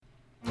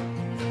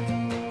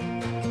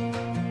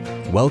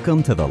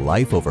Welcome to the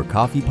Life Over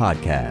Coffee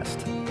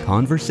podcast,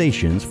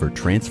 conversations for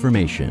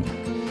transformation.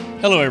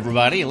 Hello,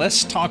 everybody.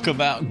 Let's talk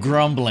about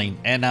grumbling.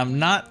 And I'm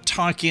not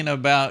talking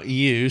about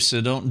you,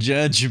 so don't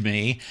judge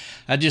me.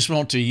 I just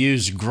want to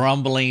use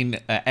grumbling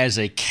as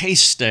a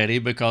case study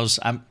because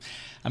I'm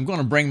going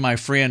to bring my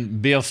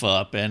friend Biff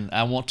up, and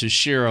I want to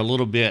share a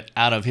little bit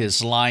out of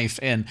his life.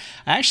 And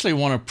I actually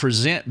want to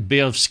present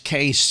Biff's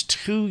case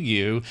to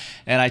you,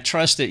 and I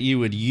trust that you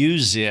would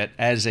use it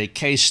as a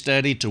case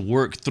study to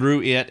work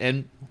through it,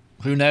 and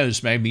who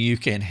knows, maybe you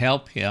can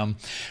help him.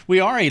 We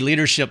are a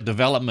leadership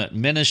development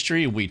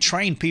ministry. We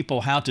train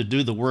people how to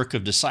do the work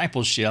of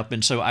discipleship.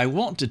 And so I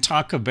want to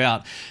talk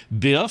about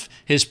Biff,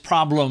 his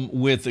problem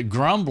with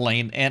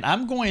grumbling. And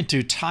I'm going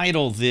to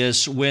title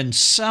this, When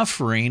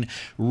Suffering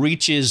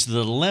Reaches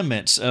the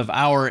Limits of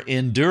Our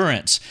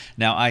Endurance.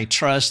 Now, I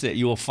trust that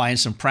you will find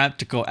some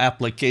practical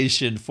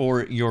application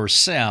for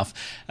yourself,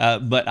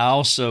 but I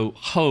also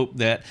hope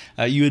that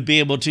you would be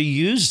able to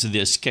use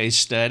this case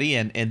study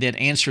and then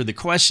answer the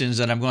questions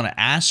that I'm going to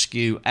ask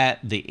you at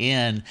the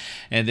end,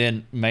 and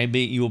then maybe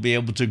you will be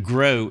able to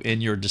grow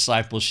in your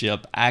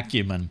discipleship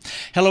acumen.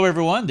 Hello,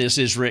 everyone. This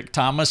is Rick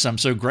Thomas. I'm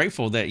so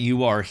grateful that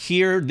you are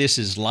here. This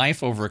is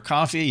Life Over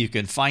Coffee. You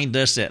can find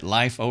us at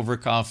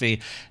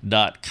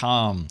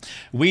lifeovercoffee.com.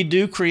 We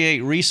do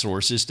create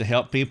resources to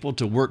help people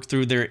to work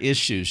through their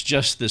issues.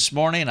 Just this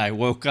morning, I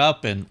woke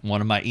up and one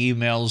of my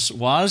emails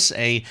was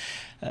a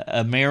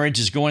marriage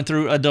is going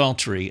through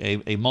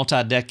adultery, a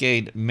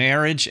multi-decade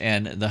marriage,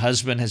 and the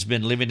husband has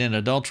been living in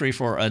adultery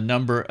for a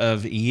number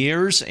of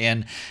years,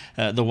 and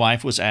the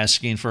wife was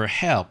asking for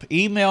help.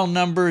 Email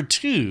number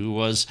 2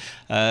 was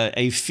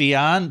a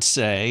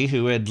fiance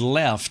who had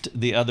left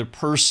the other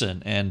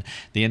person, and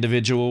the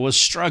individual was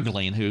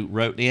struggling, who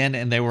wrote in,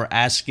 and they were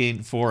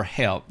asking for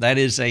help. That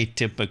is a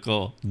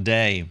typical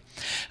day.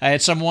 I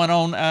had someone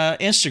on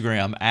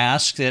Instagram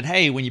ask that,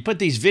 hey, when you put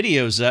these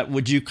videos up,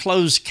 would you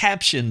close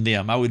caption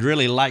them? I would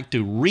really like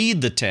to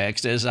read the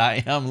text as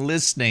I am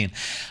listening.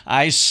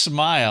 I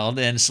smiled,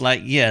 and it's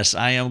like, yes,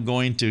 I am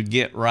going to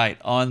get right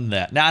on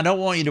that. Now, I don't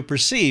want you to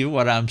perceive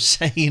what I'm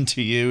saying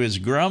to you as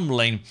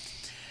grumbling.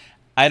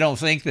 I don't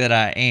think that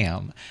I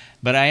am.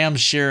 But I am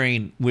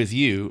sharing with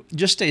you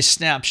just a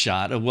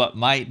snapshot of what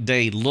my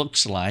day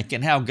looks like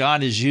and how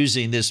God is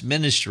using this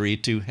ministry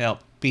to help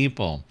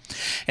people.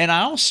 And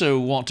I also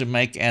want to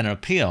make an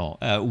appeal.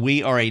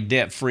 We are a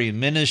debt-free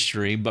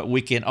ministry, but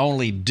we can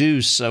only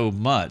do so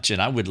much.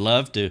 And I would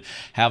love to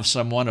have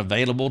someone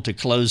available to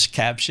close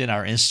caption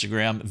our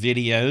Instagram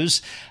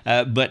videos,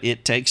 but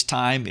it takes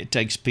time, it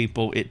takes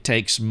people, it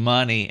takes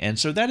money. And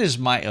so that is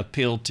my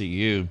appeal to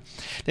you,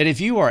 that if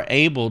you are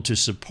able to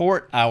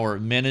support our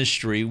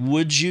ministry,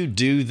 would you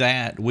do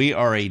that? We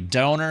are a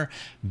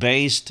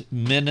donor-based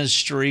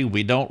ministry.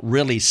 We don't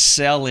really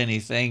sell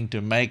anything to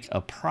make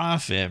a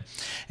profit.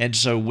 And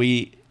so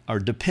we are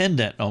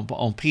dependent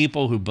on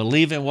people who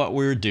believe in what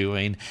we're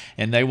doing,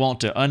 and they want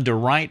to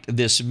underwrite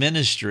this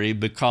ministry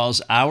because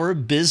our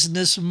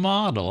business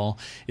model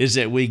is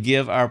that we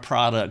give our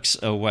products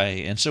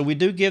away. And so we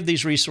do give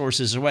these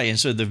resources away. And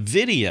so the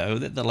video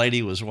that the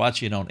lady was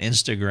watching on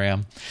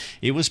Instagram,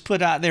 it was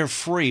put out there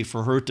free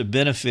for her to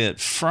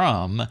benefit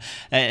from.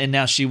 And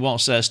now she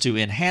wants us to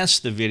enhance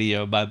the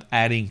video by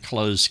adding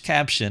closed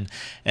caption.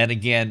 And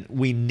again,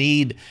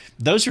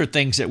 those are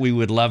things that we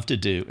would love to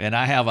do. And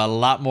I have a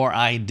lot more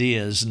ideas,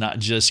 not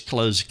just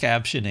closed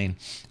captioning.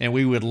 And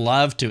we would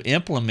love to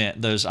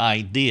implement those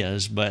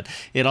ideas, but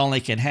it only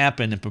can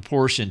happen in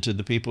proportion to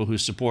the people who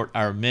support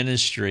our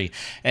ministry.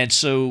 And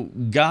so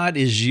God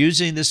is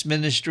using this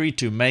ministry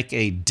to make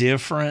a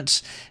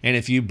difference. And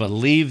if you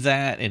believe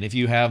that, and if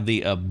you have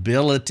the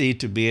ability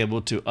to be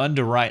able to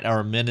underwrite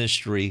our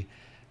ministry,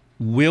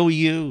 will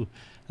you?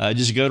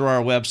 Just go to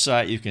our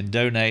website. You can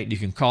donate. You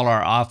can call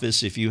our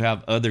office if you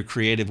have other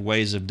creative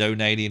ways of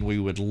donating. We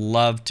would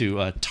love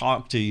to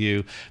talk to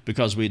you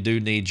because we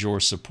do need your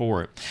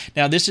support.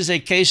 Now, this is a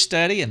case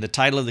study, and the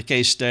title of the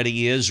case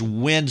study is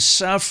When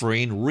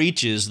Suffering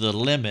Reaches the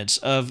Limits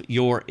of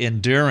Your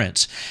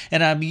Endurance.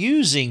 And I'm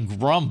using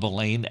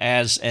grumbling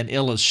as an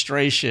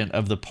illustration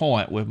of the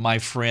point with my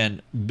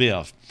friend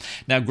Biff.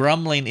 Now,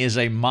 grumbling is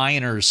a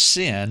minor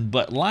sin,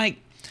 but like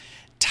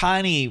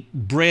tiny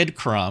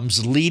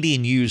breadcrumbs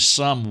leading you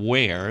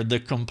somewhere, the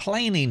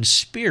complaining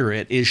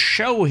spirit is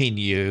showing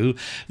you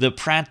the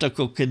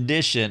practical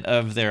condition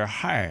of their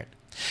heart.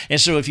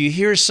 And so if you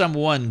hear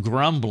someone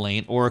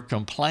grumbling or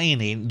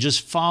complaining,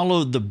 just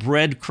follow the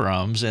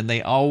breadcrumbs, and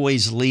they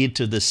always lead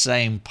to the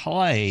same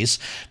place,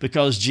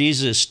 because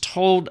Jesus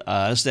told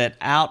us that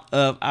out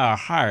of our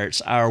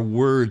hearts our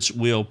words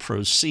will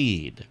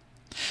proceed.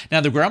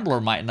 Now, the grumbler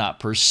might not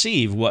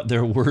perceive what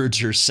their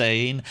words are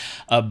saying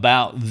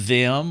about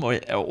them,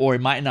 or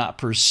might not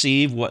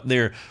perceive what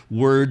their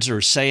words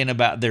are saying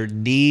about their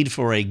need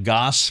for a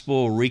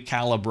gospel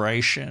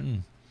recalibration.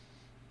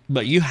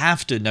 But you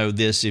have to know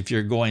this if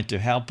you're going to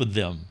help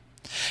them.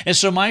 And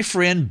so my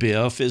friend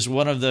Biff is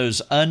one of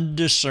those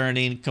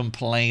undiscerning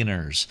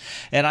complainers.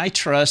 And I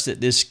trust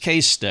that this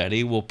case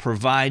study will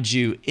provide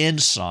you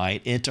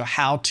insight into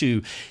how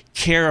to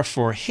care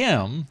for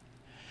him,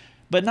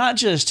 but not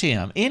just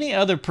him, any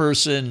other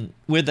person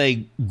with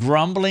a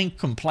grumbling,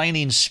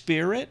 complaining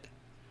spirit.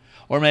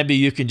 Or maybe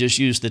you can just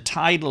use the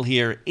title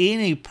here,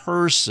 any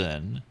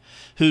person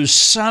whose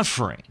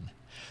suffering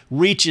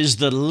reaches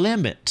the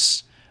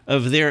limits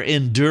of their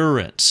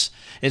endurance.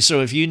 And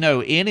so if you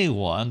know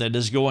anyone that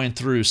is going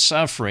through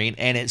suffering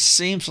and it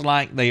seems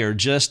like they are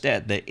just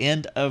at the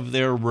end of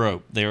their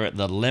rope, they're at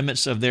the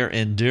limits of their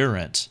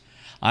endurance.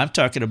 I'm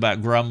talking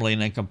about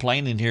grumbling and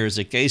complaining here as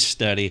a case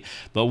study,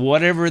 but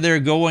whatever they're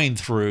going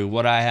through,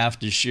 what I have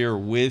to share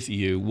with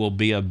you will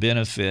be a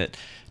benefit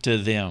to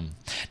them.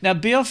 Now,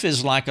 Biff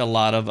is like a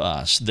lot of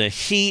us. The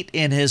heat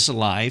in his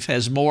life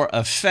has more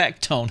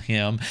effect on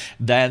him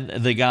than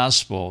the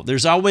gospel.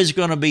 There's always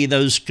going to be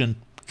those two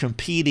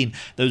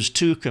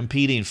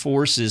competing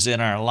forces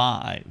in our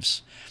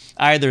lives.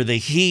 Either the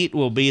heat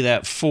will be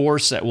that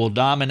force that will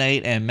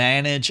dominate and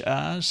manage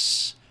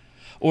us,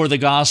 or the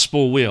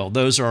gospel will.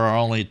 Those are our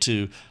only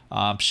two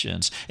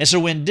options. And so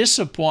when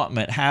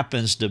disappointment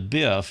happens to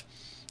Biff,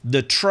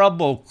 the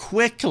trouble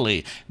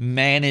quickly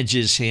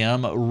manages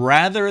him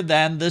rather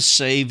than the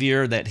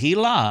Savior that he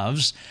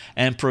loves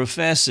and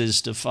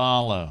professes to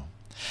follow.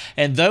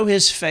 And though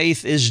his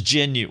faith is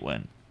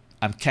genuine,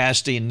 I'm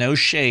casting no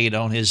shade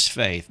on his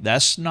faith.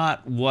 That's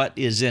not what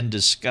is in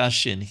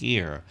discussion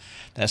here.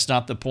 That's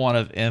not the point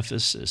of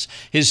emphasis.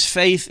 His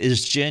faith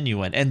is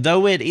genuine. And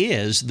though it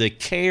is, the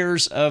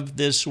cares of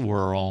this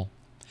world,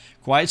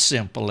 quite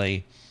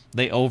simply,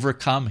 they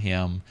overcome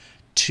him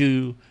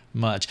too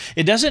much.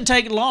 It doesn't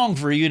take long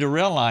for you to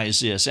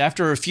realize this.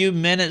 After a few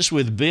minutes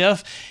with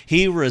Biff,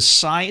 he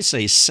recites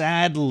a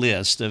sad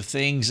list of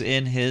things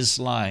in his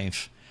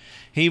life.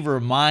 He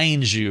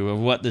reminds you of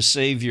what the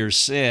Savior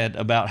said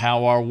about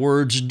how our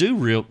words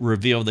do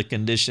reveal the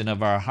condition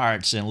of our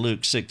hearts in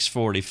Luke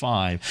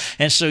 6:45.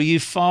 And so you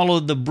follow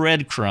the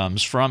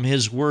breadcrumbs from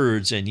his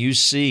words and you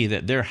see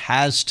that there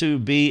has to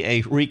be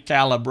a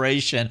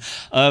recalibration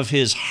of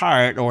his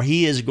heart or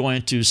he is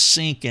going to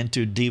sink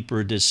into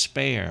deeper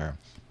despair.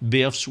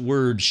 Biff's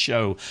words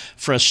show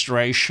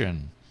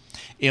frustration,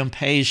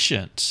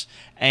 impatience,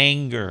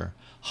 anger,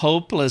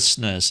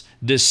 hopelessness,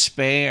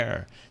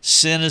 despair,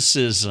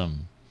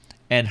 cynicism,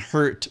 and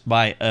hurt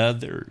by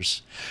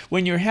others.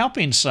 When you're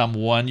helping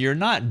someone, you're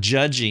not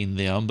judging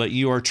them, but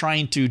you are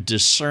trying to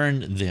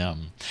discern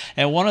them.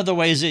 And one of the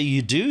ways that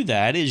you do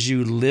that is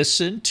you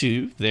listen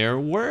to their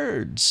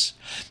words.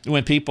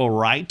 When people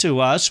write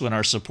to us, when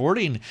our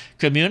supporting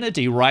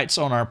community writes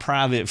on our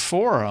private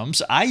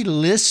forums, I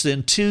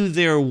listen to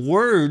their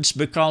words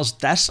because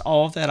that's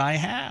all that I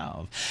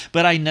have.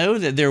 But I know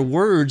that their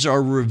words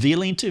are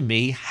revealing to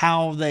me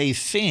how they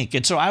think.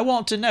 And so I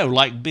want to know,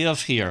 like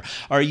Biff here,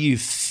 are you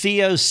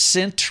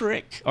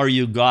theocentric? Are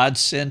you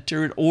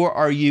God-centered? Or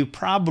are you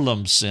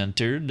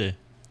problem-centered?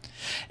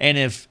 And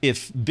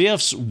if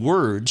Biff's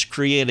words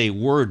create a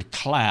word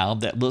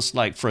cloud that looks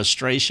like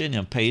frustration,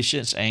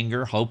 impatience,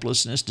 anger,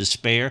 hopelessness,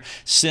 despair,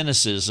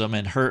 cynicism,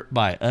 and hurt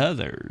by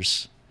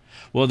others,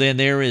 well, then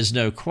there is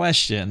no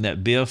question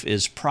that Biff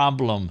is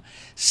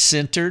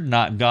problem-centered,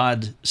 not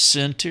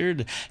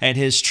God-centered, and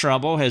his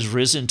trouble has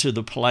risen to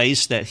the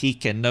place that he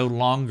can no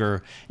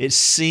longer, it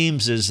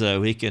seems as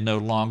though he can no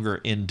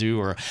longer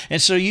endure.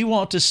 And so you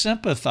want to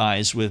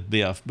sympathize with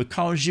Biff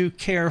because you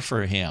care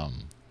for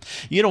him.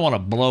 You don't want to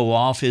blow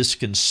off his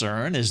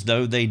concern as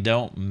though they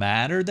don't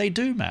matter. They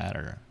do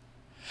matter.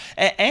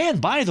 And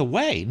by the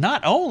way,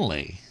 not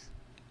only,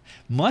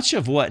 much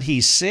of what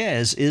he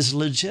says is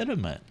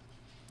legitimate.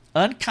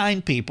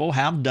 Unkind people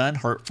have done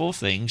hurtful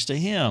things to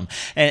him.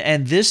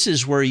 And this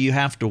is where you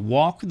have to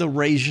walk the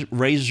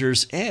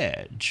razor's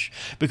edge,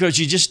 because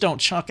you just don't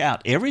chuck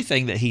out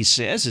everything that he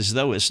says as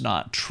though it's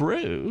not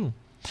true.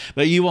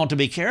 But you want to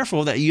be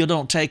careful that you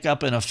don't take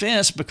up an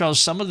offense because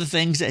some of the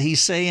things that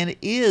he's saying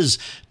is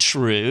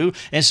true.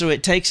 And so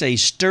it takes a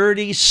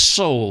sturdy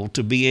soul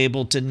to be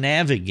able to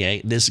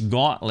navigate this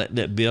gauntlet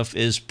that Biff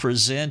is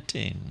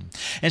presenting.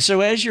 And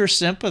so as you're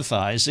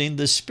sympathizing,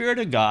 the Spirit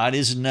of God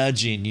is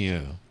nudging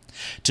you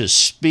to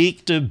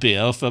speak to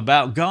Biff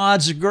about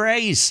God's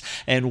grace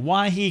and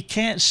why he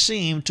can't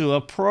seem to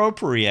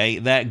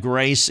appropriate that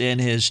grace in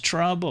his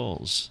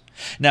troubles.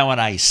 Now, when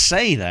I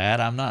say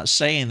that, I'm not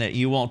saying that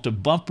you want to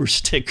bumper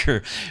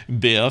sticker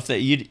Biff,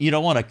 that you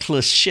don't want to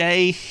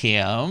cliche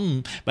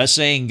him by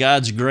saying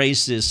God's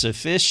grace is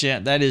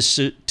sufficient. That is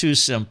too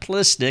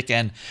simplistic.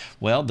 And,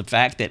 well, the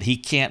fact that he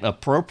can't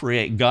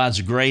appropriate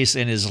God's grace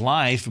in his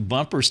life,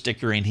 bumper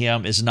stickering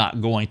him is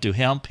not going to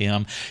help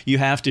him. You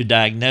have to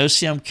diagnose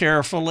him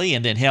carefully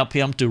and then help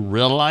him to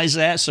realize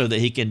that so that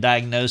he can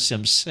diagnose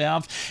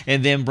himself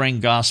and then bring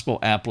gospel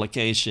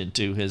application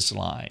to his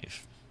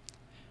life.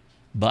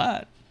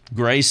 But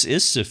grace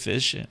is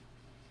sufficient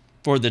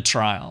for the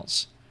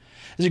trials.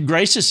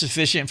 Grace is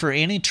sufficient for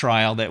any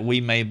trial that we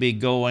may be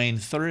going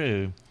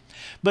through.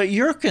 But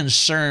you're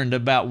concerned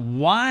about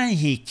why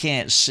he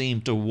can't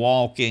seem to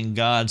walk in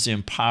God's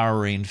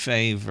empowering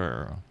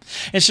favor.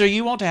 And so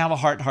you want to have a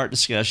heart-to-heart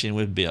discussion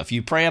with Biff.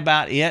 You pray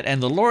about it,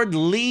 and the Lord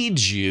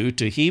leads you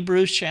to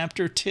Hebrews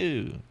chapter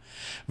 2,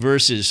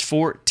 verses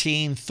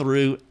 14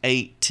 through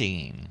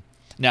 18.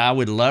 Now, I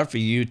would love for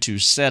you to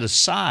set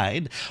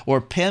aside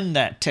or pin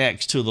that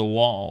text to the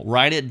wall.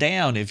 Write it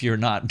down if you're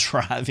not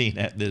driving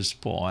at this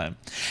point.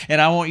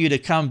 And I want you to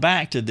come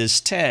back to this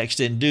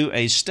text and do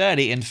a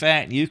study. In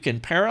fact, you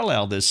can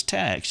parallel this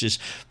text. Just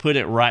put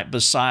it right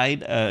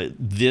beside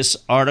this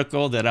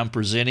article that I'm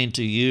presenting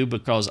to you,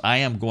 because I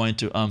am going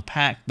to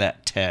unpack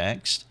that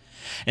text.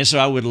 And so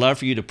I would love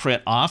for you to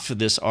print off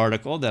this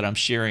article that I'm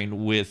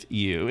sharing with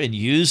you and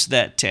use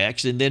that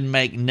text and then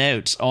make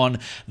notes on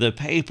the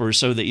paper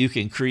so that you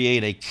can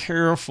create a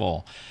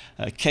careful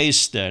case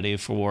study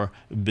for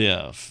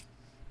Biff.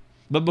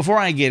 But before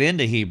I get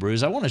into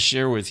Hebrews, I want to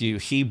share with you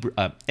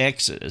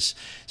Exodus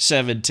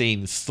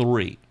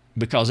 17:3.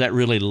 Because that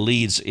really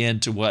leads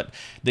into what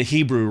the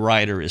Hebrew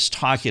writer is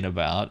talking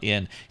about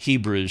in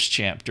Hebrews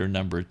chapter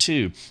number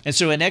 2. And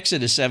so in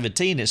Exodus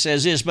 17 it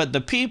says this, "But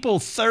the people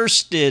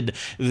thirsted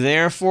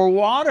there for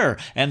water,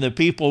 and the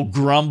people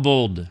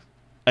grumbled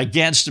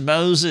against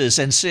Moses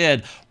and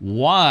said,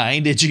 'Why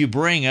did you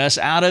bring us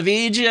out of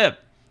Egypt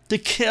to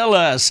kill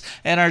us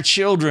and our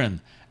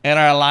children and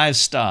our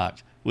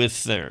livestock with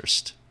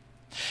thirst?'"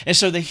 And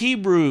so the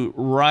Hebrew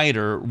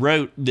writer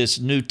wrote this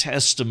New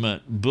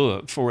Testament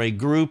book for a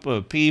group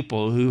of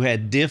people who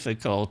had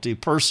difficulty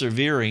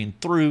persevering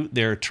through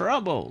their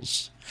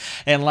troubles.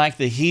 And like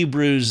the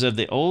Hebrews of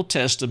the Old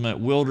Testament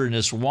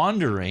wilderness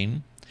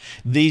wandering,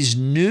 these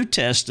New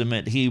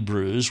Testament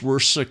Hebrews were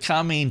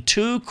succumbing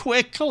too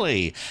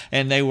quickly,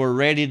 and they were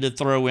ready to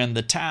throw in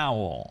the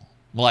towel,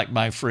 like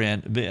my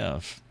friend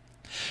Biff.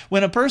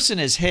 When a person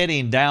is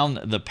heading down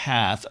the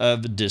path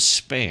of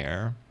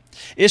despair,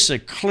 it's a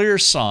clear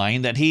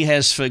sign that he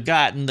has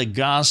forgotten the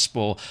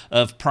gospel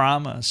of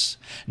promise.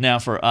 Now,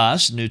 for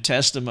us, New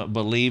Testament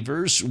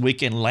believers, we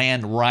can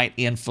land right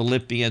in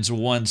Philippians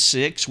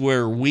 1:6,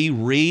 where we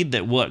read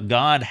that what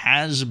God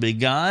has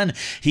begun,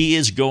 He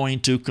is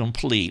going to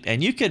complete.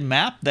 And you can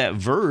map that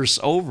verse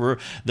over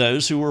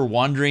those who were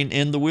wandering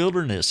in the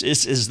wilderness.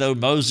 It's as though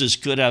Moses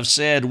could have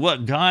said,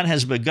 what God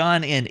has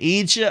begun in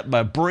Egypt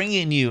by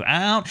bringing you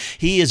out,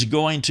 He is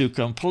going to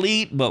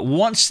complete. But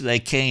once they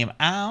came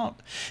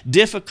out,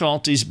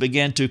 difficulties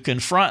began to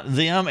confront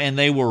them, and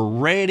they were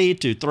ready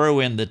to throw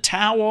in the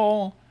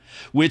towel,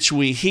 which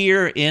we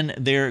hear in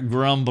their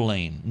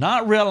grumbling,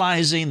 not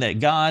realizing that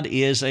God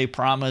is a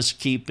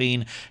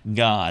promise-keeping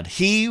God.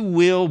 He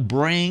will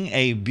bring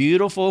a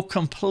beautiful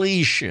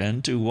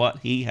completion to what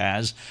He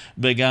has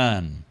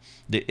begun.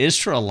 The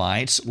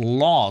Israelites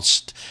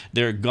lost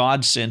their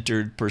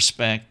God-centered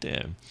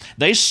perspective.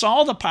 They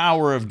saw the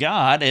power of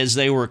God as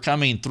they were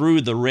coming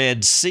through the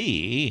Red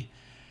Sea,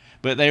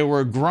 but they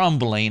were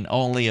grumbling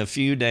only a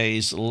few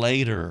days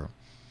later.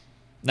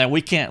 Now,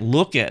 we can't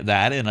look at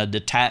that in a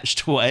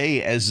detached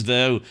way as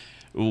though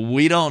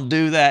we don't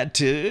do that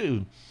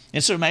too.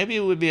 And so maybe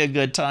it would be a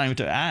good time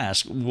to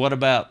ask, what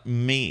about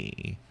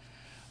me?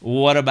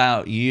 What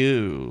about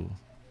you?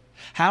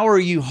 How are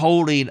you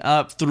holding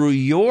up through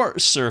your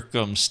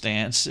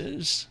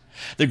circumstances?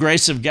 The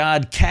grace of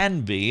God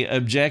can be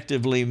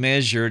objectively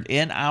measured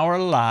in our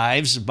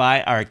lives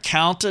by our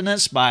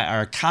countenance, by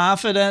our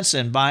confidence,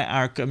 and by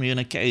our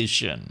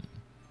communication.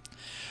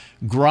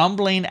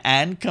 Grumbling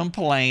and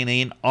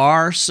complaining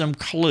are some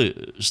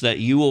clues that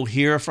you will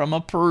hear from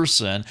a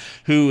person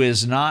who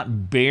is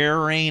not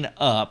bearing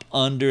up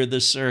under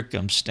the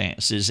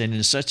circumstances. And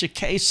in such a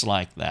case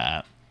like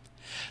that,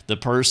 the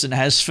person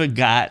has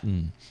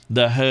forgotten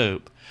the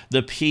hope,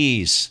 the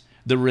peace,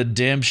 the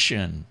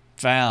redemption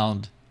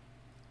found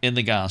in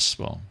the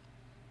gospel.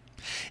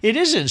 It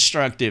is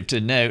instructive to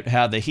note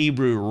how the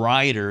Hebrew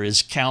writer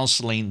is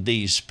counseling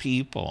these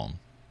people.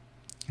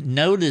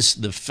 Notice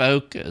the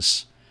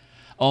focus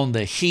on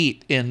the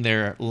heat in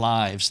their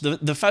lives.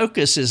 The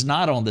focus is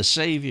not on the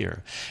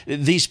Savior.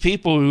 These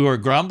people who are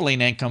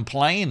grumbling and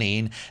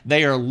complaining,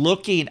 they are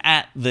looking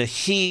at the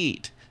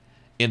heat.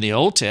 In the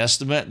Old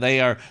Testament, they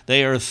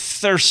are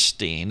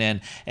thirsting,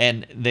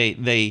 and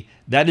they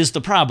that is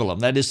the problem.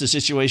 That is the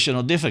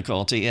situational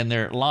difficulty in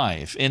their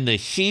life. In the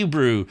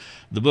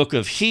book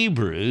of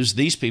Hebrews,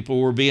 these people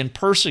were being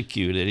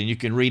persecuted, and you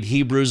can read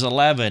Hebrews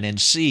 11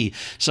 and see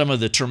some of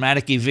the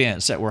traumatic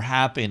events that were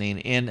happening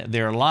in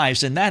their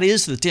lives, and that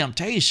is the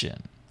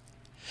temptation.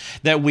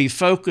 That we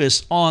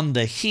focus on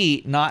the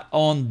heat, not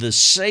on the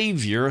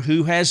Savior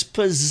who has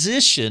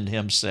positioned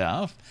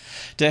Himself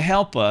to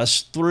help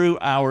us through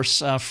our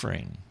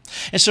suffering.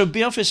 And so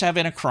Biff is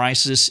having a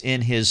crisis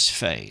in his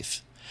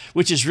faith,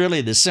 which is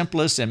really the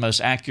simplest and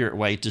most accurate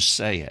way to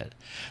say it.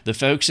 The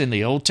folks in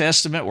the Old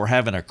Testament were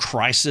having a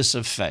crisis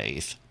of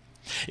faith.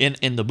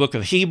 In the book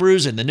of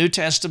Hebrews, in the New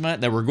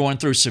Testament, they were going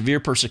through severe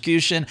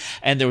persecution,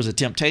 and there was a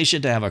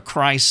temptation to have a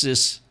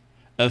crisis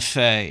of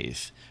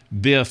faith.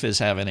 Biff is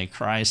having a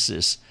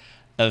crisis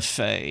of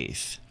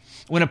faith.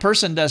 When a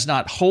person does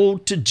not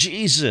hold to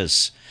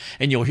Jesus,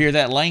 and you'll hear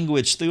that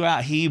language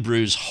throughout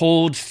Hebrews,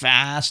 hold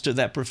fast to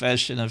that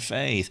profession of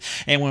faith.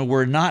 And when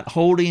we're not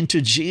holding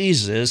to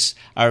Jesus,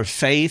 our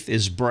faith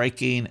is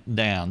breaking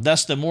down.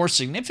 Thus, the more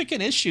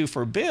significant issue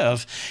for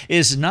Biff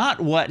is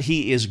not what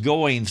he is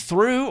going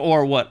through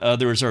or what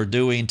others are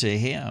doing to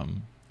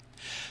him.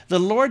 The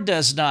Lord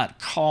does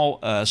not call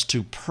us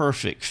to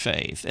perfect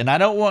faith. And I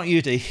don't want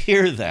you to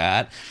hear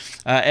that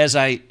as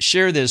I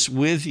share this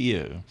with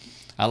you.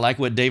 I like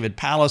what David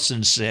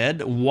Pallison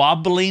said,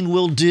 wobbling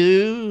will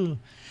do.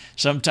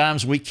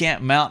 Sometimes we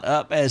can't mount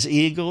up as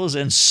eagles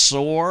and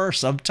soar.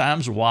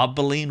 Sometimes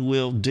wobbling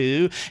will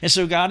do. And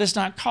so God is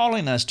not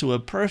calling us to a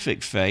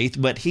perfect faith,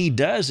 but He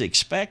does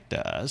expect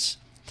us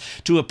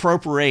to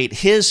appropriate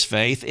His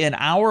faith in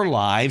our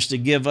lives to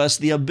give us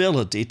the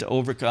ability to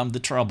overcome the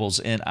troubles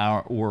in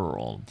our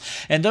world.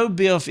 And though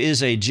Biff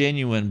is a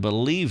genuine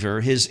believer,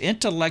 his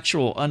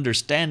intellectual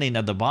understanding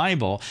of the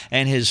Bible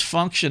and his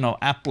functional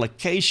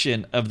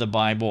application of the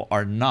Bible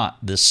are not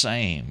the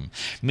same,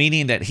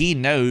 meaning that he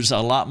knows a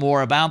lot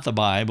more about the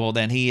Bible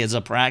than he is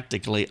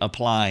practically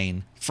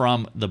applying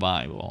from the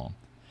Bible.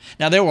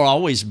 Now, there will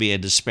always be a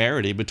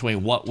disparity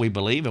between what we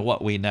believe and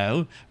what we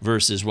know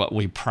versus what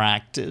we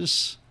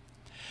practice.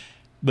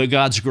 But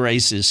God's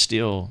grace is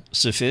still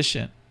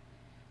sufficient,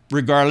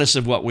 regardless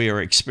of what we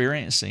are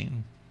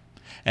experiencing.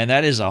 And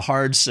that is a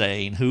hard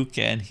saying. Who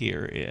can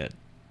hear it?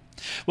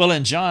 Well,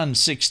 in John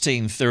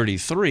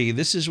 16:33,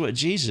 this is what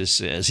Jesus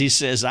says. He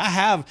says,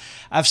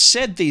 I've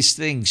said these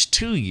things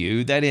to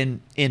you that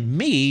in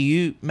me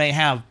you may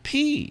have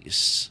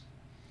peace.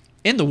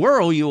 In the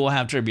world you will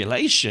have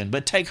tribulation,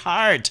 but take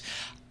heart,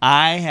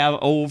 I have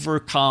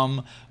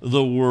overcome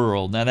the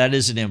world. Now, that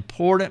is an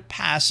important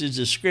passage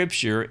of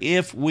Scripture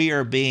if we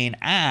are being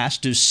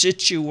asked to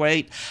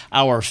situate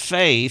our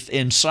faith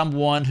in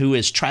someone who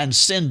has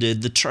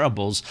transcended the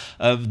troubles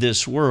of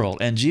this world.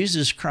 And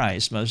Jesus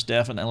Christ most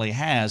definitely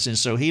has. And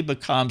so He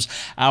becomes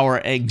our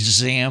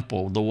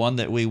example, the one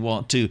that we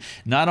want to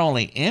not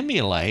only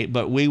emulate,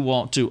 but we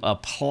want to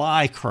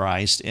apply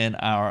Christ in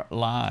our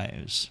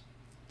lives.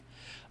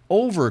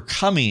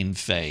 Overcoming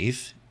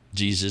faith,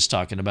 Jesus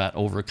talking about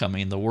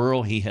overcoming the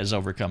world. He has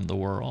overcome the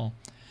world.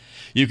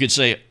 You could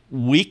say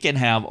we can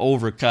have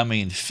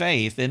overcoming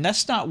faith, and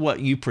that's not what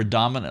you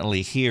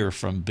predominantly hear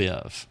from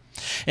Biff.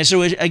 And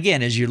so,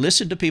 again, as you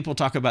listen to people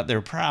talk about their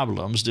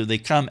problems, do they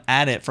come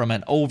at it from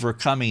an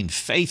overcoming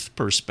faith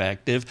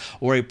perspective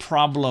or a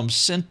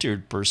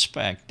problem-centered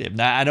perspective?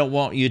 Now, I don't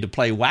want you to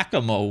play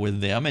whack-a-mole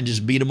with them and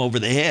just beat them over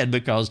the head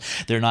because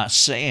they're not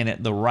saying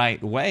it the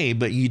right way,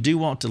 but you do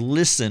want to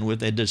listen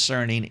with a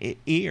discerning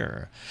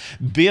ear.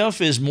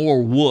 Biff is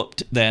more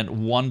whooped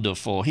than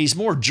wonderful. He's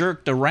more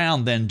jerked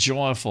around than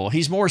joyful.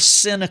 He's more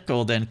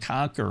cynical than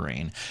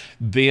conquering.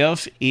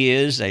 Biff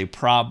is a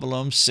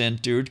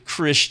problem-centered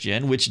Christian,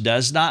 which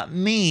does not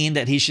mean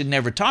that he should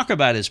never talk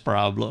about his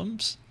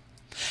problems.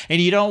 And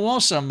you don't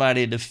want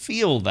somebody to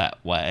feel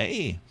that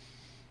way.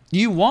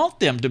 You want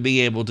them to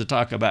be able to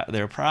talk about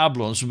their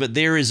problems, but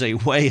there is a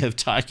way of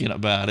talking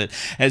about it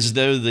as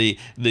though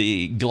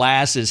the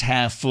glass is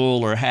half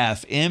full or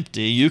half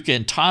empty. You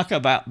can talk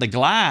about the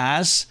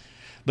glass,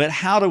 but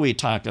how do we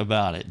talk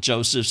about it?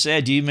 Joseph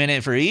said, you meant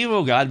it for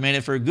evil, God meant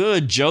it for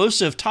good.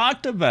 Joseph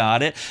talked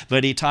about it,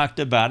 but he talked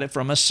about it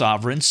from a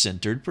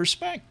sovereign-centered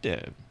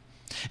perspective.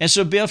 And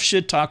so Biff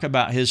should talk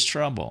about his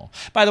trouble.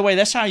 By the way,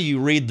 that's how you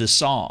read the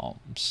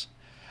Psalms.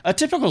 A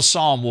typical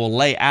psalm will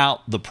lay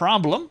out the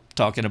problem,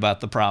 talking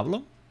about the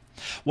problem,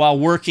 while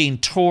working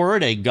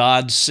toward a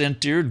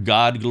God-centered,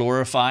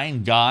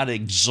 God-glorifying,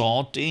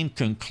 God-exalting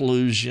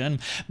conclusion.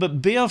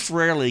 But Biff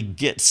rarely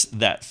gets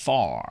that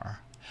far.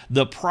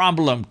 The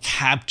problem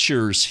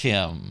captures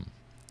him.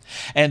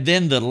 And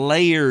then the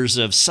layers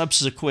of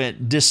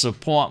subsequent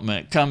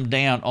disappointment come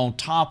down on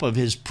top of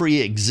his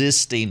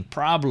pre-existing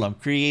problem,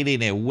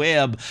 creating a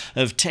web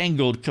of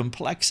tangled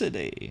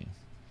complexity.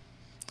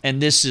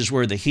 And this is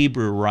where the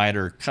Hebrew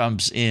writer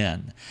comes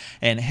in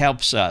and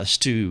helps us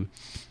to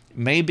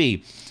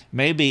maybe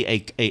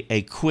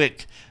a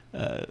quick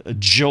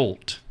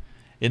jolt.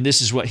 And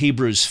this is what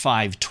Hebrews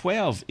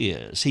 5:12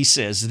 is. He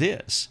says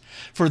this,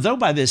 for though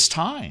by this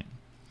time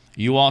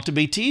you ought to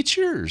be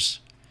teachers,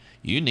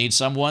 you need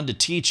someone to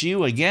teach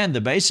you again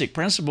the basic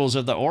principles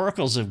of the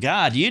oracles of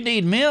God. You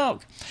need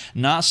milk,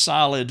 not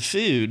solid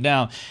food.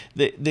 Now,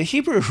 the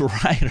Hebrew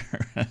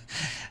writer,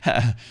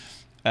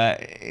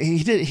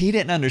 he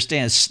didn't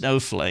understand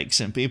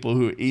snowflakes and people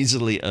who are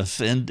easily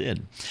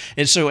offended.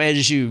 And so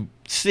as you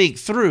think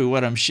through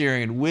what I'm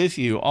sharing with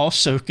you,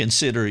 also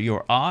consider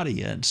your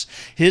audience.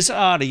 His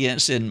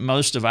audience and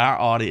most of our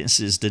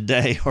audiences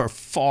today are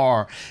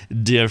far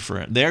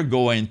different. They're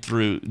going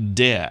through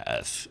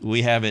death.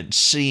 We haven't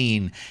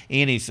seen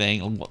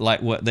anything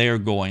like what they're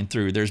going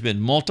through. There's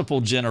been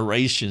multiple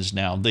generations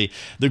now. The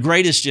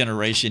greatest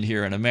generation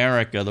here in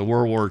America, the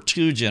World War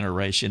II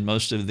generation,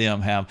 most of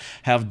them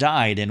have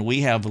died, and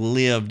we have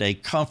lived a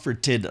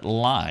comforted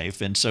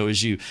life. And so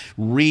as you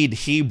read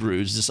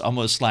Hebrews, it's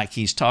almost like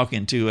he's talking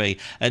into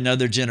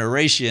another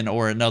generation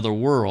or another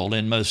world,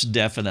 and most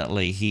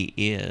definitely he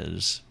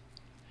is.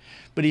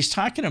 But he's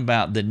talking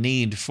about the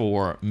need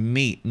for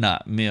meat,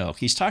 not milk.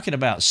 He's talking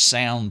about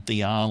sound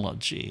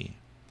theology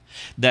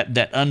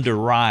that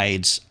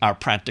underrides our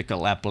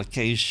practical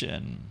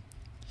application.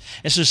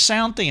 And so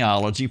sound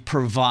theology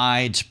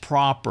provides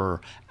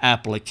proper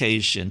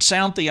application.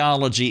 Sound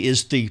theology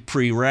is the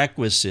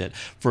prerequisite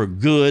for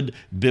good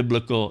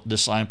biblical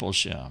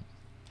discipleship.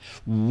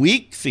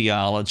 Weak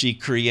theology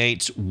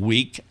creates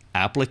weak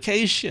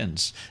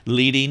applications,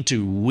 leading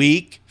to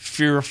weak,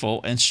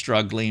 fearful, and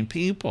struggling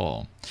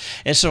people.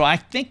 And so I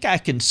think I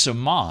can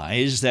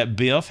surmise that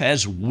Biff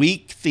has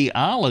weak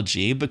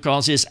theology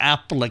because his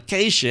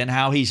application,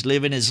 how he's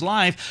living his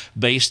life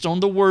based on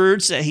the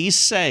words that he's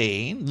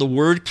saying, the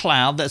word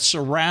cloud that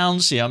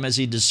surrounds him as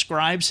he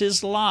describes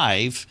his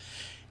life,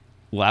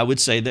 well, I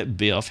would say that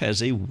Biff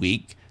has a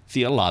weak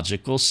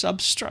theological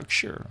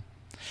substructure.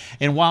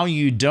 And while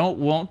you don't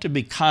want to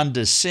be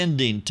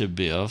condescending to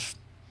Biff,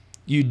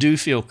 you do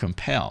feel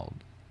compelled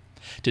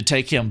to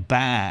take him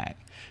back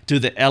to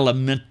the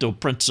elemental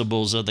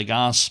principles of the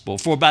gospel.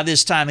 For by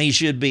this time he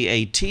should be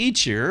a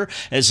teacher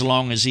as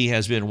long as he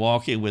has been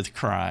walking with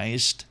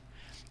Christ,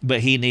 but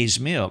he needs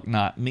milk,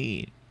 not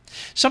meat.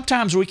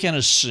 Sometimes we can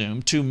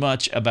assume too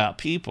much about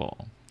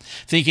people,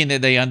 thinking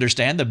that they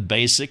understand the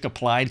basic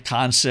applied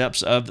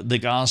concepts of the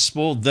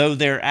gospel, though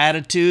their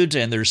attitudes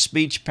and their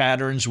speech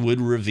patterns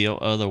would reveal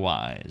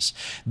otherwise.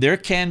 There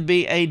can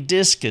be a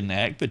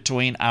disconnect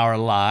between our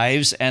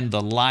lives and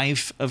the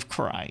life of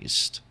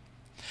Christ.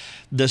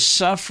 The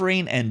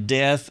suffering and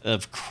death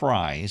of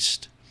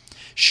Christ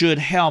should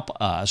help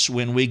us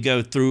when we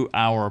go through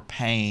our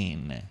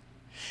pain.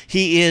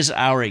 He is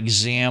our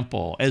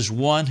example as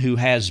one who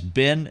has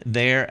been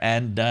there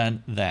and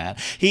done that.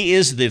 He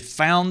is the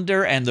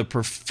founder and the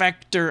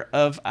perfecter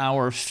of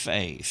our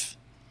faith.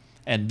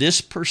 And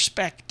this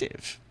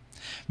perspective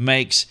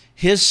makes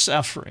his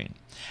suffering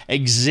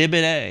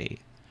exhibit A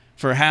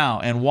for how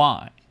and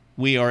why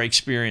we are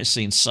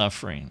experiencing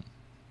suffering.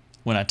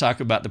 When I talk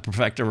about the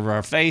perfecter of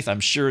our faith, I'm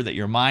sure that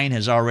your mind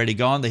has already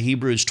gone to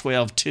Hebrews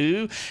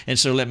 12:2, and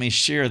so let me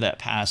share that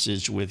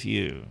passage with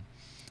you.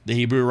 The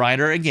Hebrew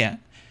writer again,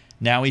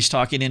 now he's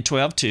talking in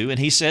 12:2, and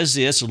he says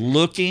this,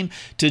 looking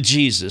to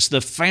Jesus,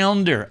 the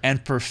founder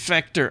and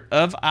perfecter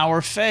of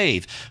our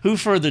faith, who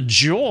for the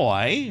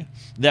joy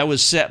that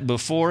was set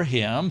before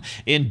him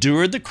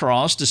endured the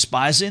cross,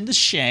 despising the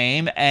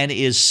shame, and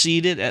is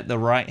seated at the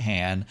right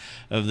hand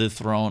of the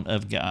throne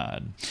of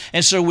God.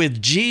 And so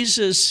with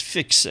Jesus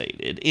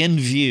fixated in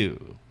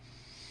view,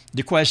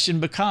 the question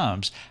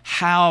becomes,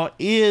 how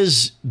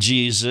is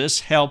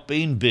Jesus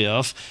helping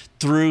Biff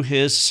through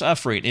his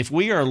suffering? If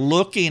we are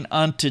looking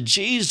unto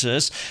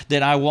Jesus,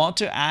 then I want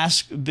to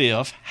ask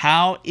Biff,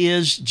 how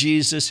is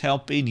Jesus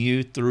helping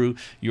you through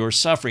your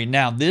suffering?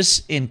 Now,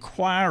 this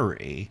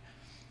inquiry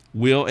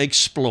will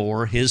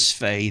explore his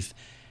faith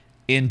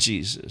in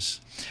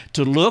Jesus.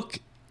 To look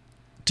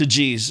to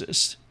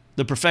Jesus,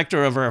 the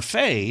perfecter of our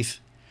faith,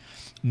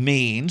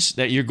 means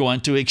that you're going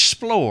to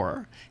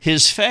explore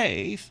his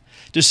faith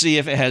to see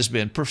if it has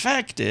been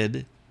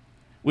perfected,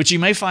 which you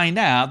may find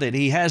out that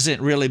he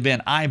hasn't really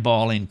been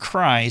eyeballing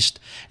Christ.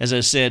 As I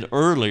said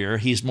earlier,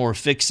 he's more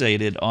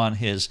fixated on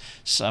his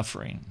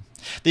suffering.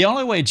 The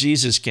only way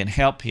Jesus can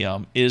help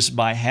him is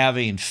by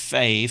having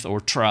faith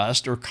or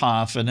trust or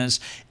confidence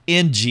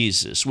in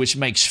Jesus, which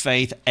makes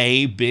faith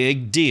a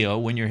big deal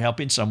when you're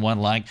helping someone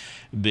like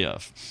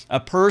Biff.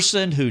 A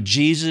person who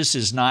Jesus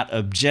is not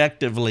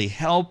objectively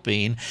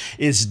helping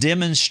is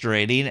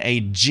demonstrating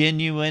a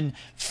genuine,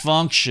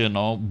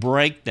 functional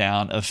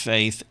breakdown of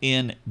faith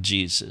in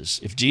Jesus.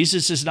 If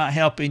Jesus is not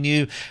helping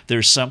you,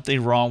 there's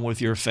something wrong with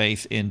your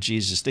faith in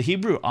Jesus. The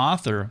Hebrew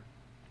author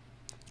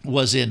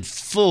was in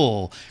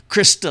full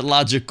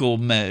Christological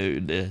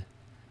mode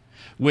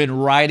when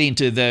writing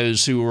to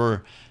those who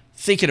were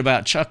thinking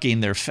about chucking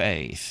their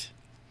faith.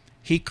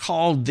 He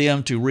called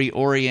them to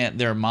reorient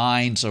their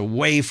minds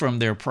away from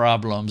their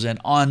problems and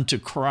onto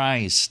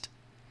Christ.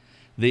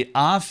 The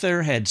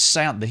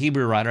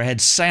Hebrew writer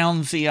had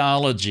sound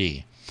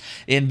theology.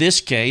 In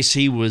this case,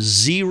 he was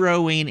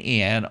zeroing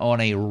in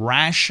on a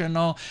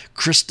rational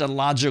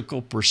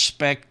Christological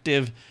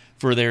perspective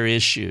for their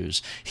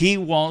issues. He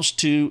wants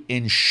to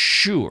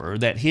ensure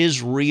that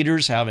his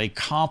readers have a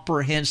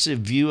comprehensive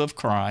view of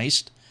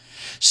Christ,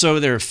 so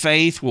their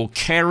faith will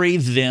carry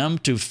them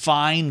to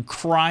find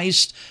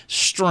Christ's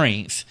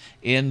strength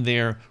in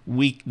their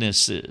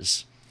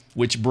weaknesses.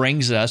 Which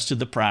brings us to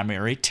the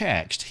primary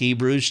text,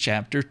 Hebrews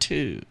chapter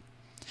 2,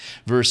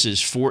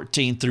 verses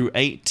 14 through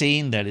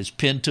 18, that is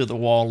pinned to the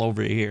wall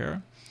over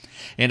here.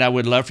 And I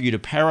would love for you to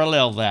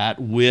parallel that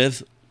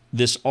with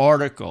this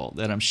article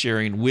that I'm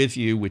sharing with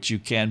you, which you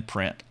can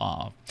print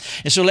off.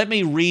 And so let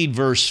me read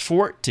verse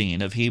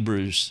 14 of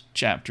Hebrews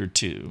chapter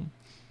 2.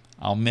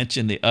 I'll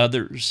mention the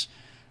others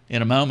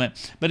in a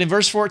moment. But in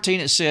verse 14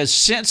 it says,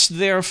 since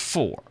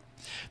therefore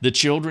the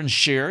children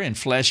share in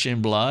flesh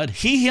and blood,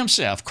 he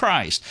himself,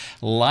 Christ,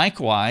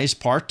 likewise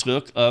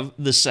partook of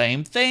the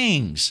same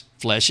things,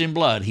 flesh and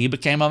blood. He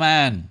became a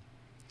man.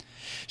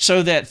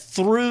 so that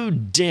through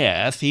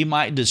death he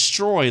might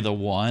destroy the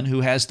one who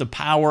has the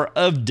power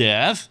of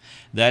death,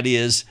 that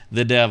is,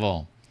 the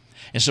devil.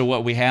 And so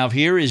what we have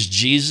here is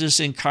Jesus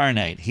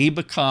incarnate. He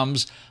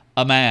becomes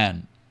a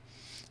man.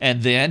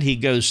 And then he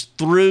goes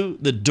through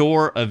the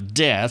door of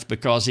death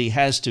because he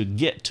has to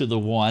get to the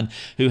one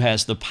who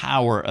has the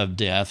power of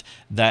death,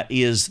 that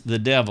is the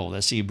devil.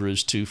 That's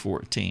Hebrews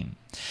 2:14.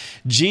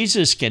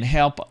 Jesus can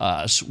help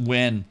us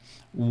when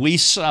we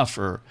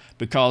suffer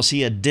because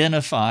he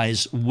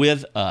identifies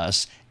with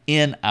us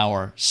in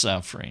our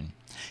suffering.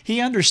 He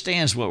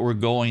understands what we're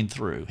going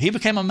through. He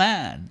became a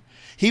man.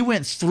 He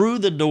went through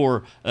the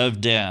door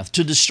of death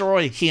to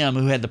destroy him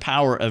who had the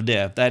power of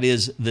death, that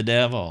is the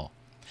devil.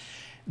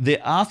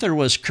 The author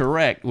was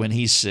correct when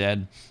he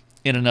said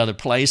in another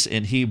place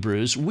in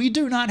Hebrews, we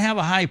do not have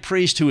a high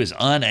priest who is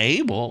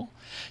unable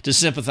to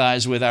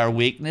sympathize with our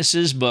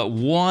weaknesses, but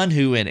one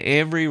who in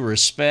every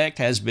respect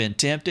has been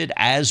tempted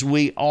as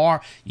we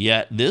are,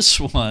 yet this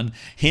one,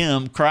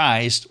 him,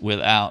 Christ,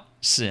 without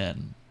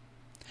sin.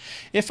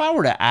 If I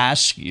were to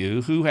ask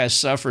you who has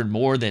suffered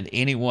more than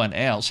anyone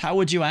else, how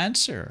would you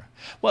answer?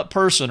 What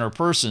person or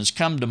persons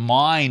come to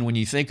mind when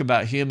you think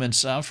about human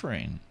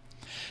suffering?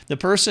 The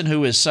person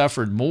who has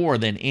suffered more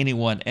than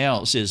anyone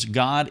else is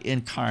God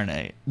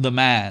incarnate, the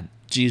man,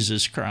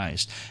 Jesus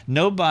Christ.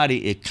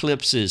 Nobody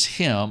eclipses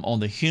him on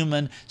the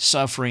human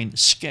suffering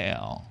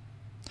scale.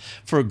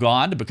 For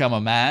God to become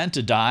a man,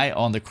 to die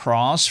on the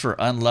cross for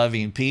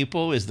unloving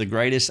people, is the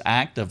greatest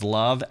act of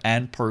love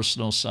and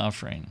personal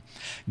suffering.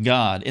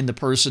 God, in the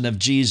person of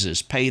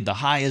Jesus, paid the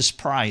highest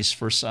price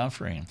for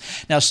suffering.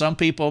 Now, some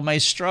people may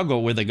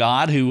struggle with a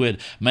God who would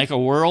make a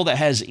world that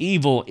has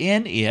evil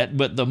in it,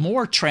 but the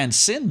more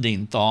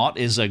transcending thought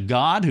is a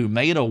God who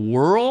made a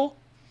world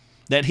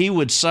that he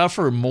would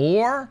suffer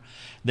more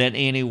than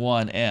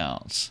anyone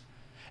else.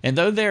 And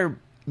though there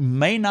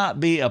may not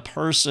be a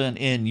person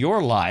in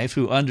your life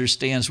who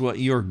understands what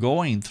you're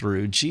going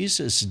through,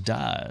 Jesus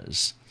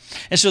does.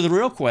 And so the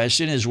real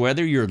question is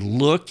whether you're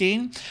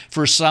looking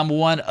for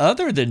someone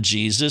other than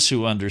Jesus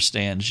who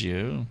understands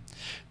you.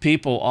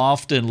 People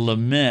often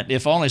lament,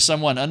 if only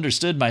someone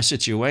understood my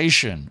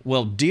situation.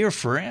 Well, dear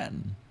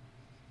friend,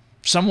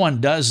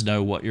 someone does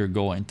know what you're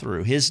going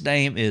through. His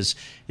name is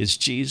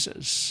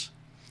Jesus.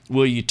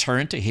 Will you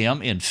turn to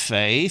him in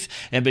faith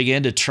and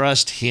begin to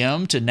trust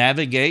him to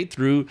navigate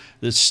through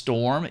the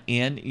storm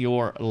in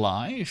your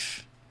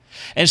life?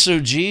 And so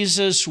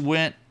Jesus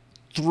went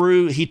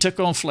through, he took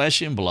on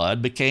flesh and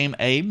blood, became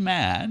a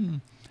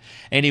man,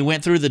 and he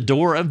went through the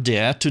door of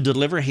death to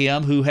deliver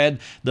him who had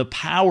the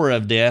power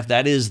of death,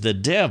 that is the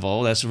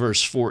devil. That's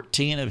verse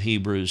 14 of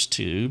Hebrews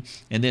 2.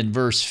 And then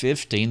verse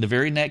 15, the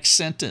very next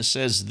sentence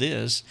says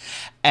this,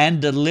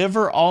 and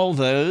deliver all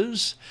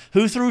those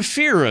who through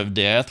fear of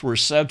death were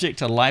subject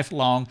to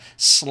lifelong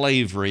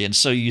slavery. And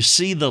so you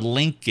see the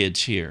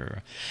linkage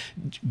here.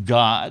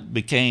 God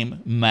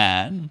became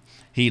man.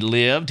 He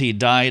lived, he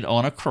died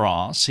on a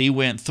cross. He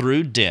went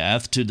through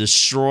death to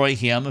destroy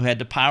him who had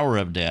the power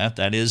of death,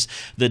 that is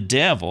the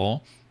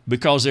devil,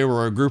 because there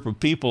were a group of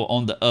people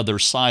on the other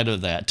side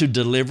of that, to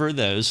deliver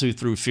those who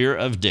through fear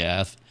of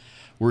death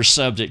were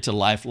subject to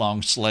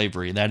lifelong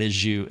slavery, that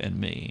is you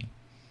and me.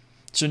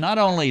 So not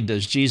only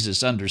does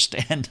Jesus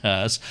understand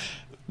us,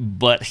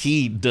 but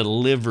he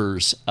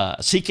delivers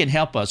us. He can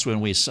help us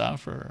when we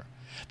suffer,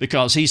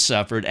 because he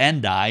suffered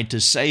and died to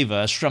save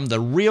us from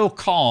the real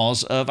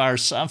cause of our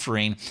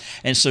suffering.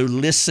 And so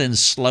listen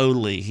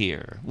slowly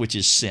here, which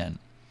is sin.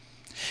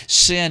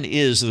 Sin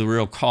is the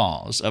real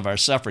cause of our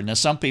suffering. Now,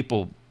 some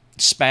people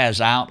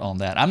spaz out on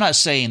that. I'm not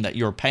saying that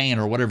your pain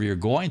or whatever you're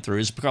going through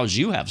is because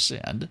you have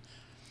sinned.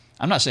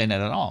 I'm not saying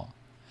that at all.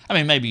 I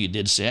mean, maybe you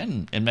did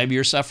sin, and maybe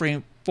you're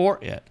suffering for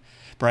it.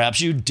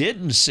 Perhaps you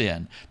didn't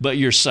sin, but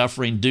you're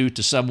suffering due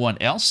to someone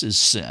else's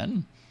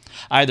sin.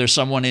 Either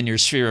someone in your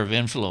sphere of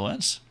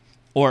influence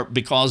or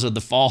because of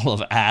the fall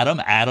of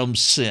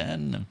Adam's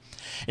sin.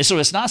 And so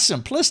it's not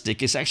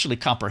simplistic, it's actually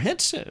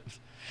comprehensive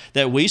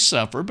that we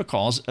suffer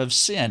because of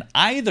sin.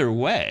 Either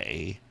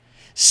way,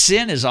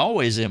 sin is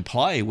always in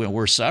play when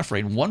we're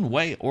suffering one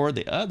way or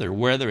the other,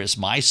 whether it's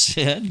my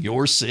sin,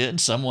 your sin,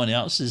 someone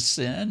else's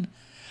sin,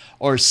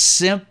 or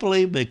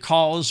simply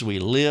because we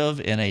live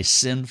in a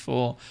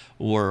sinful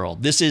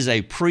world. This is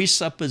a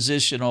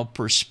presuppositional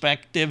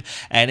perspective,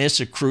 and it's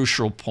a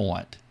crucial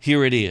point.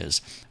 Here it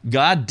is.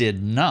 God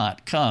did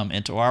not come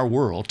into our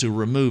world to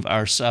remove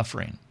our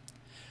suffering,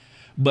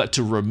 but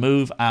to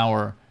remove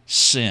our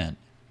sin.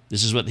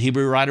 This is what the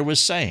Hebrew writer was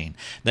saying.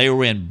 They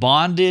were in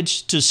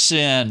bondage to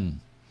sin,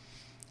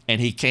 and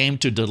he came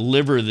to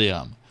deliver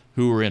them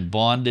who were in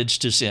bondage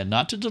to sin,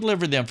 not to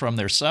deliver them from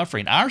their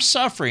suffering. Our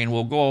suffering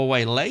will go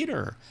away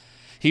later.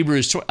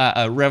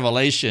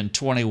 Revelation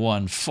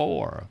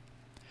 21:4.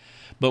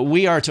 But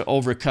we are to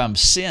overcome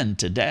sin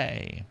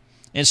today.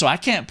 And so I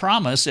can't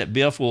promise that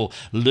Biff will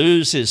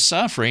lose his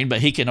suffering,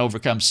 but he can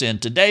overcome sin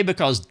today,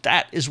 because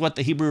that is what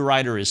the Hebrew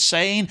writer is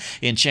saying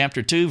in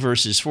chapter 2,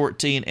 verses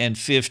 14 and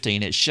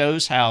 15. It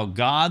shows how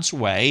God's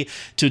way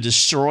to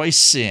destroy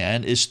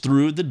sin is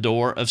through the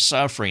door of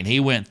suffering. He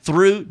went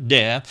through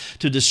death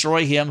to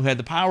destroy him who had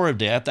the power of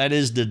death, that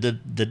is the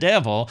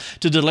devil,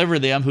 to deliver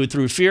them who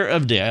through fear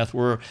of death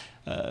were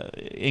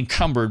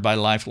encumbered by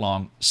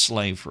lifelong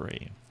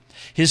slavery.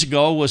 His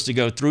goal was to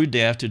go through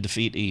death to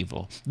defeat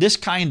evil. This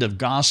kind of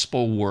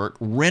gospel work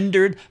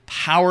rendered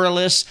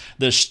powerless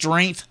the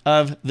strength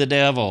of the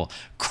devil.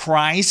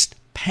 Christ's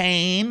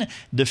pain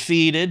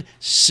defeated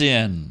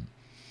sin.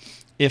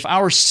 If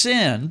our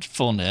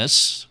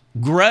sinfulness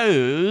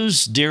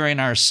grows during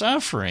our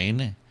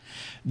suffering,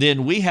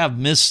 then we have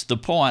missed the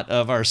point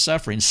of our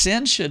suffering.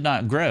 Sin should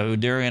not grow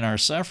during our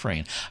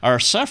suffering. Our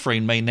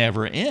suffering may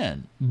never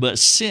end, but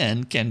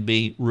sin can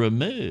be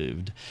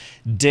removed.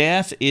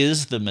 Death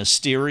is the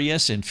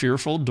mysterious and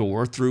fearful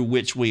door through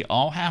which we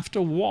all have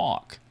to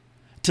walk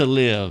to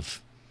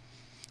live.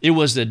 It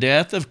was the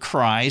death of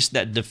Christ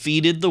that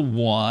defeated the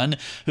one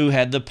who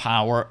had the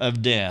power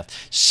of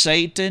death.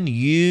 Satan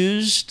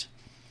used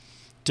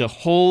to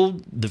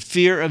hold the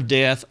fear of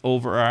death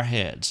over our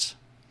heads.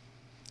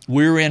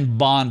 We're in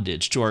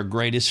bondage to our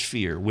greatest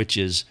fear, which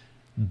is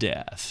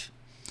death.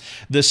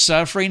 The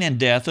suffering and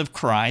death of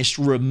Christ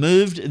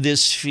removed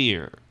this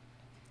fear.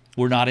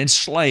 We're not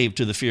enslaved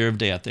to the fear of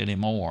death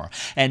anymore.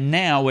 And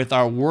now, with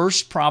our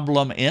worst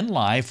problem in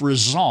life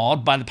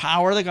resolved by the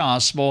power of the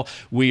gospel,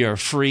 we are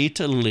free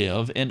to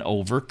live in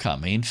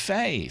overcoming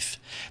faith.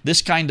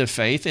 This kind of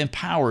faith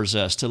empowers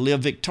us to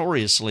live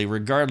victoriously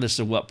regardless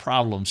of what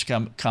problems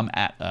come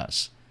at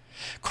us.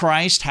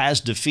 Christ has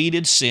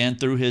defeated sin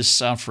through his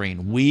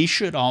suffering. We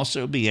should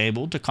also be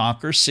able to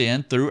conquer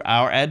sin through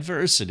our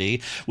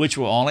adversity, which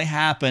will only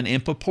happen in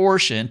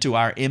proportion to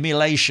our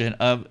emulation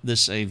of the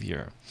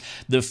Savior.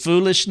 The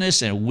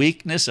foolishness and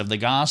weakness of the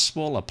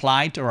gospel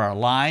applied to our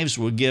lives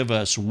will give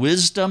us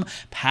wisdom,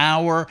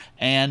 power,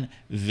 and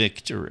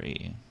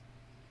victory.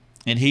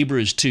 In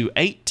Hebrews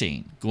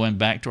 2:18, going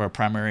back to our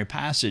primary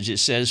passage, it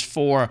says,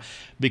 "For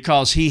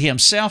because he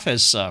himself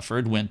has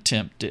suffered when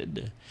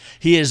tempted,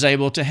 he is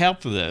able to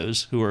help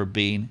those who are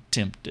being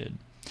tempted."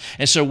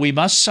 And so we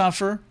must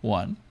suffer,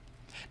 one.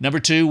 Number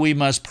two, we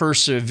must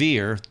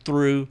persevere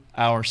through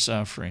our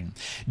suffering.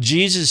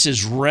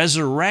 Jesus'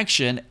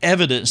 resurrection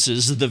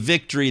evidences the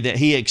victory that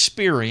he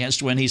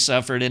experienced when he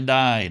suffered and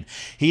died.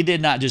 He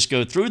did not just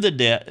go through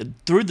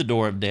the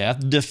door of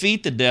death,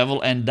 defeat the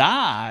devil, and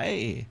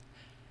die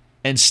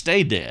and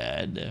stay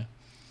dead.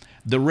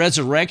 The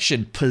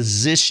resurrection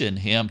positioned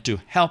him to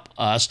help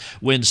us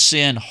when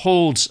sin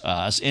holds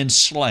us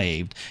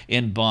enslaved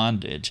in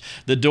bondage.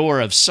 The door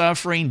of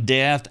suffering,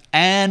 death,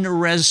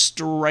 and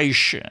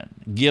restoration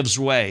gives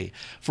way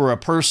for a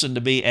person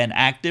to be an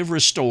active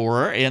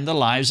restorer in the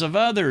lives of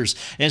others.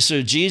 And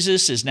so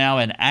Jesus is now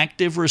an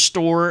active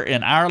restorer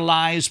in our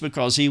lives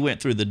because he went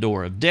through the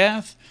door of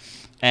death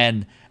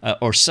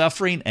or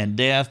suffering and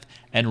death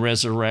and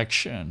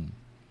resurrection.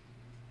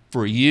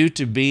 For you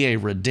to be a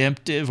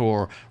redemptive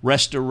or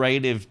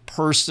restorative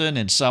person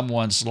in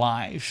someone's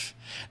life,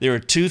 there are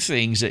two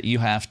things that you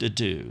have to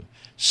do: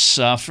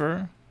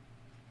 suffer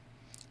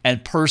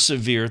and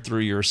persevere through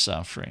your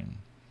suffering.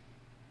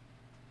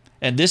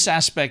 And this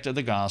aspect of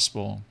the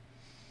gospel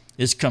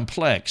is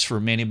complex for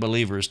many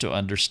believers to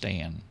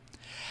understand.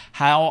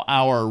 How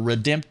our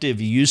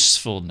redemptive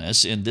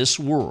usefulness in this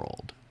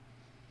world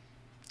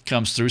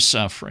comes through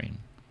suffering,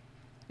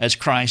 as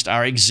Christ,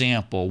 our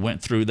example,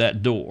 went through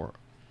that door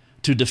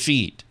to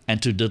defeat and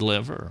to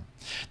deliver.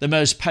 The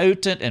most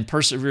potent and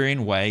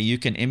persevering way you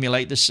can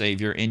emulate the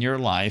Savior in your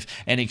life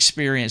and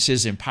experience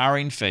his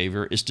empowering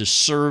favor is to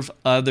serve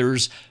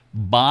others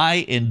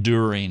by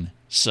enduring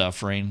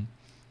suffering,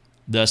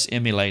 thus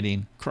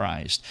emulating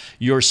Christ.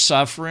 Your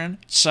suffering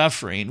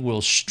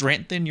will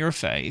strengthen your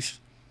faith,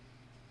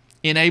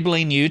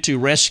 enabling you to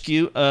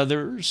rescue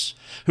others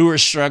who are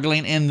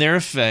struggling in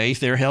their faith.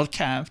 They're held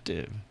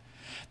captive.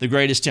 The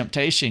greatest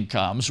temptation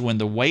comes when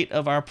the weight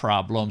of our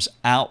problems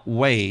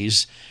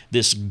outweighs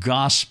this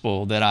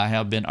gospel that I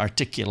have been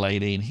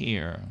articulating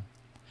here.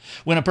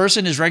 When a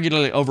person is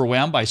regularly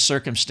overwhelmed by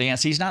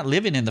circumstance, he's not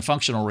living in the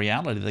functional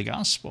reality of the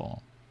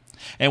gospel.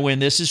 And when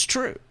this is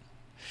true,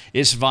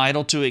 it's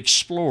vital to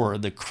explore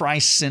the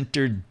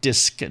Christ-centered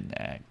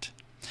disconnect.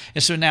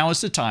 And so now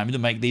is the time to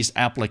make these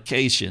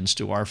applications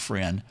to our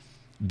friend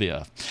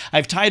Biff.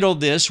 I've titled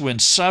this, "When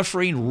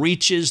Suffering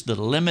Reaches the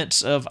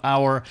Limits of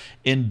Our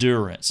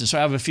Endurance." And so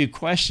I have a few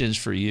questions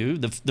for you.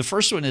 The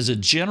first one is a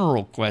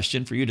general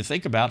question for you to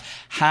think about.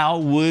 How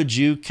would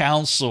you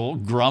counsel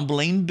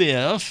grumbling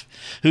Biff,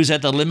 who's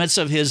at the limits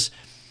of his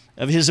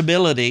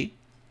ability?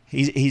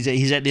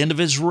 He's at the end of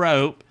his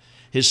rope.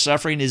 His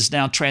suffering is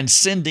now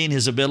transcending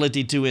his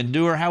ability to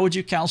endure. How would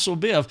you counsel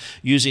Biff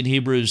using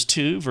Hebrews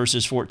 2,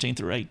 verses 14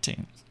 through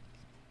 18?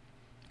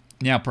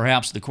 Now,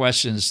 perhaps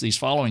these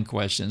following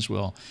questions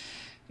will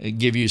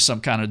give you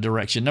some kind of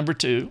direction. Number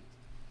two,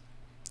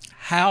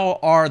 How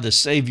are the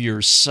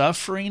Savior's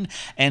suffering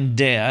and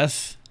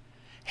death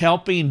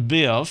helping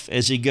Biff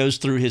as he goes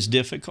through his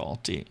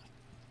difficulty?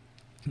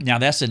 Now,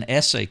 that's an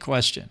essay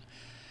question,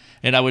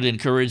 and I would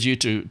encourage you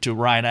to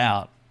write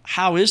out,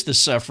 how is the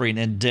suffering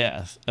and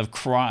death of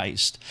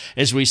Christ,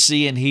 as we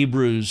see in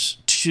Hebrews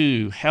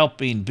 2,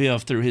 helping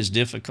Biff through his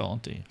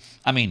difficulty?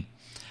 I mean,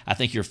 I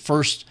think your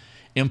first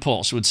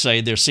impulse would say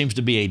there seems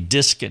to be a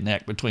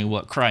disconnect between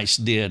what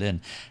Christ did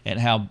and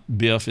how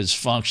Biff is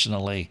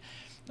functionally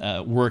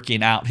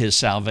working out his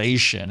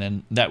salvation.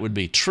 And that would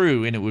be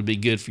true, and it would be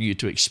good for you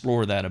to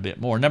explore that a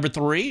bit more. Number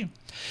 3,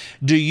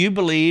 do you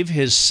believe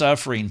his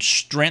suffering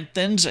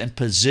strengthens and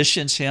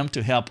positions him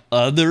to help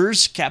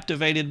others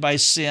captivated by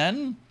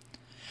sin?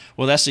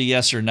 Well, that's a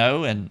yes or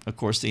no, and of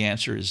course the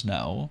answer is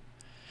no.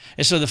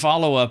 And so the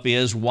follow-up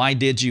is, why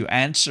did you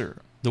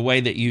answer the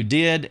way that you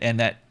did? And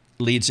that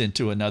leads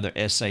into another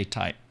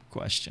essay-type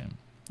question.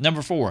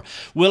 Number 4,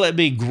 will it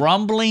be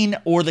grumbling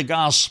or the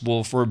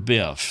gospel for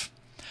Biff?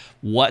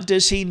 What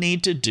does he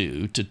need to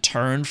do to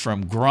turn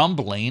from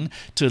grumbling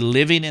to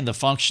living in the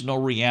functional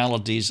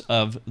realities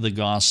of the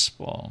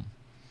gospel?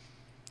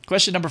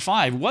 Question number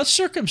 5, what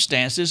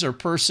circumstances or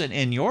person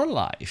in your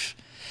life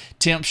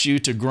tempts you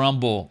to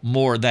grumble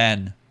more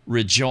than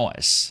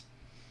rejoice?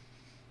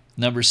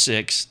 Number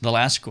 6, the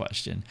last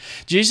question,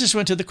 Jesus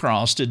went to the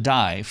cross to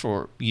die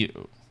for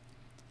you.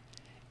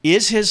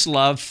 Is his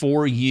love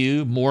for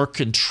you more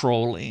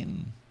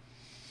controlling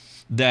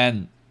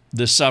than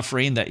the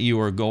suffering that you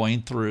are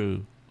going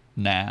through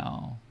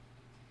now?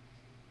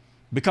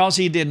 Because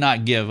he did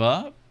not give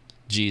up,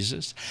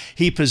 Jesus,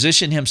 he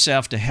positioned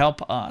himself to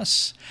help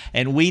us,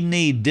 and we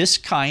need this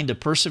kind of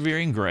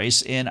persevering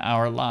grace in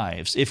our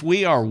lives. If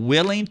we are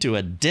willing to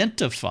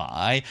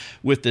identify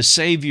with the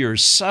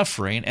Savior's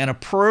suffering and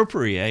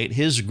appropriate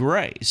his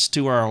grace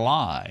to our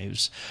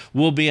lives,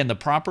 we'll be in the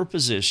proper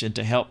position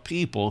to help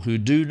people who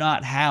do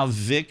not have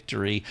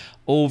victory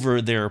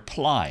over their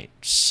plight,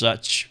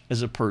 such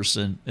as a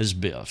person as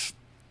Biff.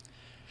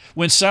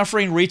 When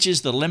suffering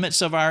reaches the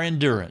limits of our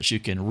endurance, you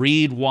can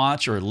read,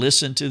 watch, or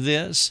listen to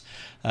this.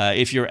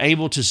 If you're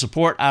able to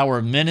support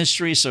our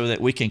ministry so that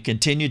we can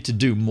continue to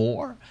do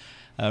more,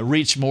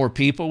 reach more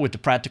people with the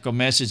practical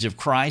message of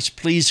Christ,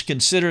 please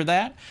consider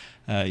that.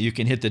 You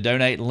can hit the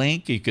donate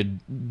link. You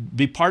could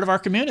be part of our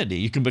community.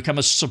 You can become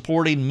a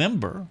supporting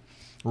member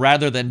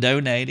rather than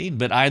donating,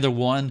 but either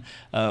one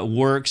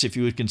works. If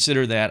you would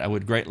consider that, I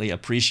would greatly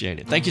appreciate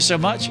it. Thank you so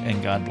much,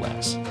 and God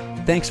bless.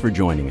 Thanks for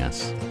joining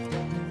us.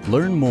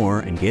 Learn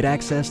more and get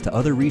access to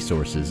other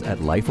resources at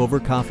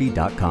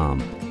lifeovercoffee.com.